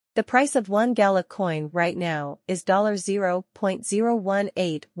The price of one Gala coin right now is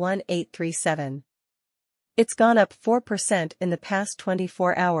 $0.0181837. It's gone up 4% in the past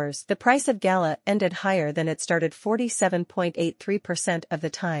 24 hours. The price of Gala ended higher than it started 47.83% of the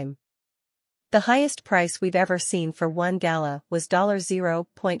time. The highest price we've ever seen for one Gala was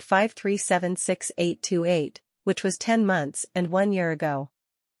 $0.53768828, which was 10 months and 1 year ago.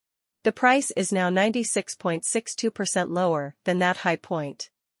 The price is now 96.62% lower than that high point.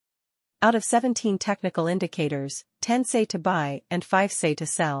 Out of 17 technical indicators, 10 say to buy and 5 say to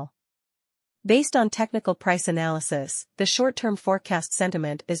sell. Based on technical price analysis, the short-term forecast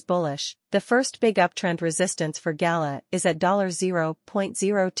sentiment is bullish. The first big uptrend resistance for Gala is at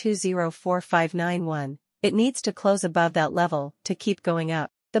 $0.0204591. It needs to close above that level to keep going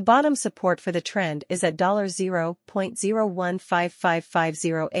up. The bottom support for the trend is at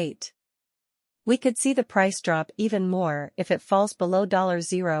 $0.0155508. We could see the price drop even more if it falls below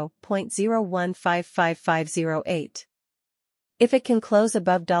 $0.0155508. If it can close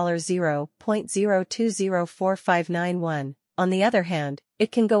above $0.0204591, on the other hand,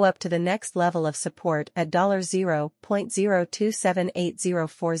 it can go up to the next level of support at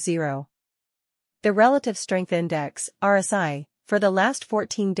 $0.0278040. The Relative Strength Index, RSI, for the last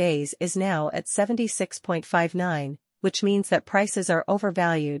 14 days is now at 76.59, which means that prices are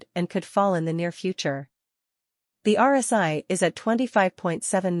overvalued and could fall in the near future. The RSI is at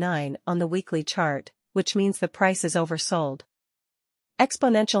 25.79 on the weekly chart, which means the price is oversold.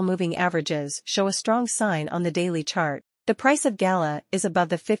 Exponential moving averages show a strong sign on the daily chart. The price of Gala is above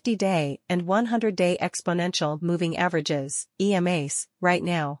the 50-day and 100-day exponential moving averages, EMAs, right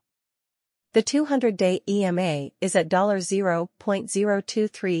now. The 200-day EMA is at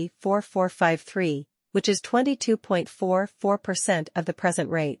 $0.0234453, which is 22.44% of the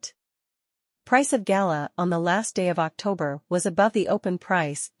present rate. Price of Gala on the last day of October was above the open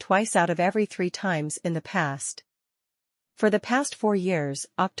price twice out of every 3 times in the past. For the past 4 years,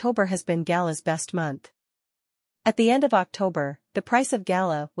 October has been Gala's best month. At the end of October, the price of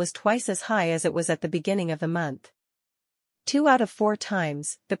Gala was twice as high as it was at the beginning of the month. 2 out of 4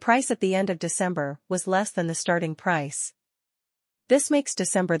 times, the price at the end of December was less than the starting price. This makes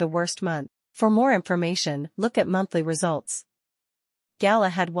December the worst month. For more information, look at monthly results. Gala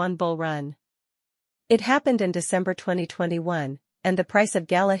had one bull run. It happened in December 2021. And the price of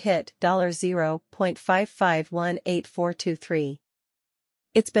Gala hit $0.5518423.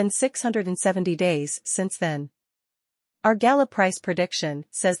 It's been 670 days since then. Our Gala price prediction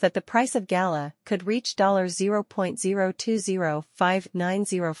says that the price of Gala could reach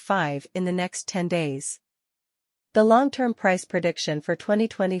 $0.0205905 in the next 10 days. The long-term price prediction for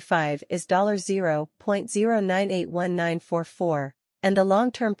 2025 is $0.0981944. And the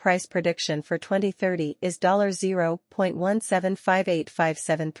long-term price prediction for 2030 is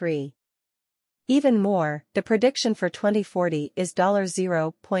 $0.1758573. Even more, the prediction for 2040 is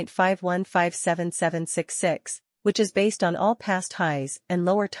 $0.5157766, which is based on all past highs and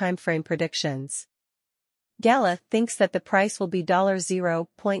lower timeframe predictions. Gala thinks that the price will be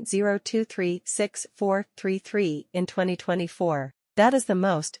 $0.0236433 in 2024. That is the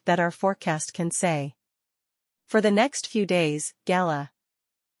most that our forecast can say. For the next few days, Gala.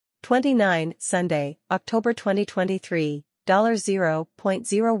 29 Sunday, October 2023,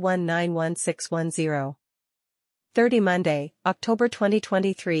 $0.0191610. 30 Monday, October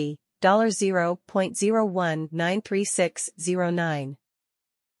 2023, $0.0193609.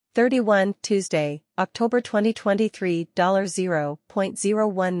 31 Tuesday, October 2023,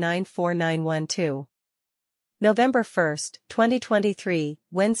 $0.0194912. November 1st, 2023,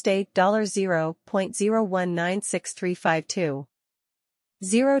 Wednesday, $0.0196352.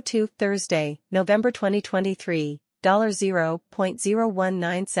 02 Thursday, November 2023,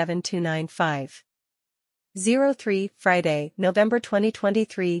 $0.0197295. 03 Friday, November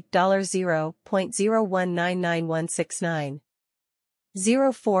 2023, $0.0199169.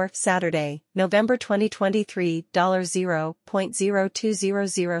 04 Saturday, November 2023,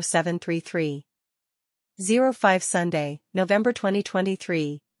 $0.0200733. 05 Sunday, November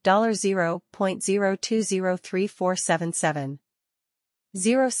 2023, $0.0203477.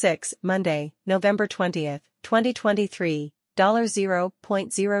 06 Monday, November 20th, 2023,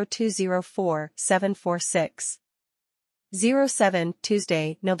 $0.0204746. 07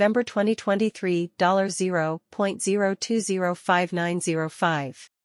 Tuesday, November 2023, $0.0205905.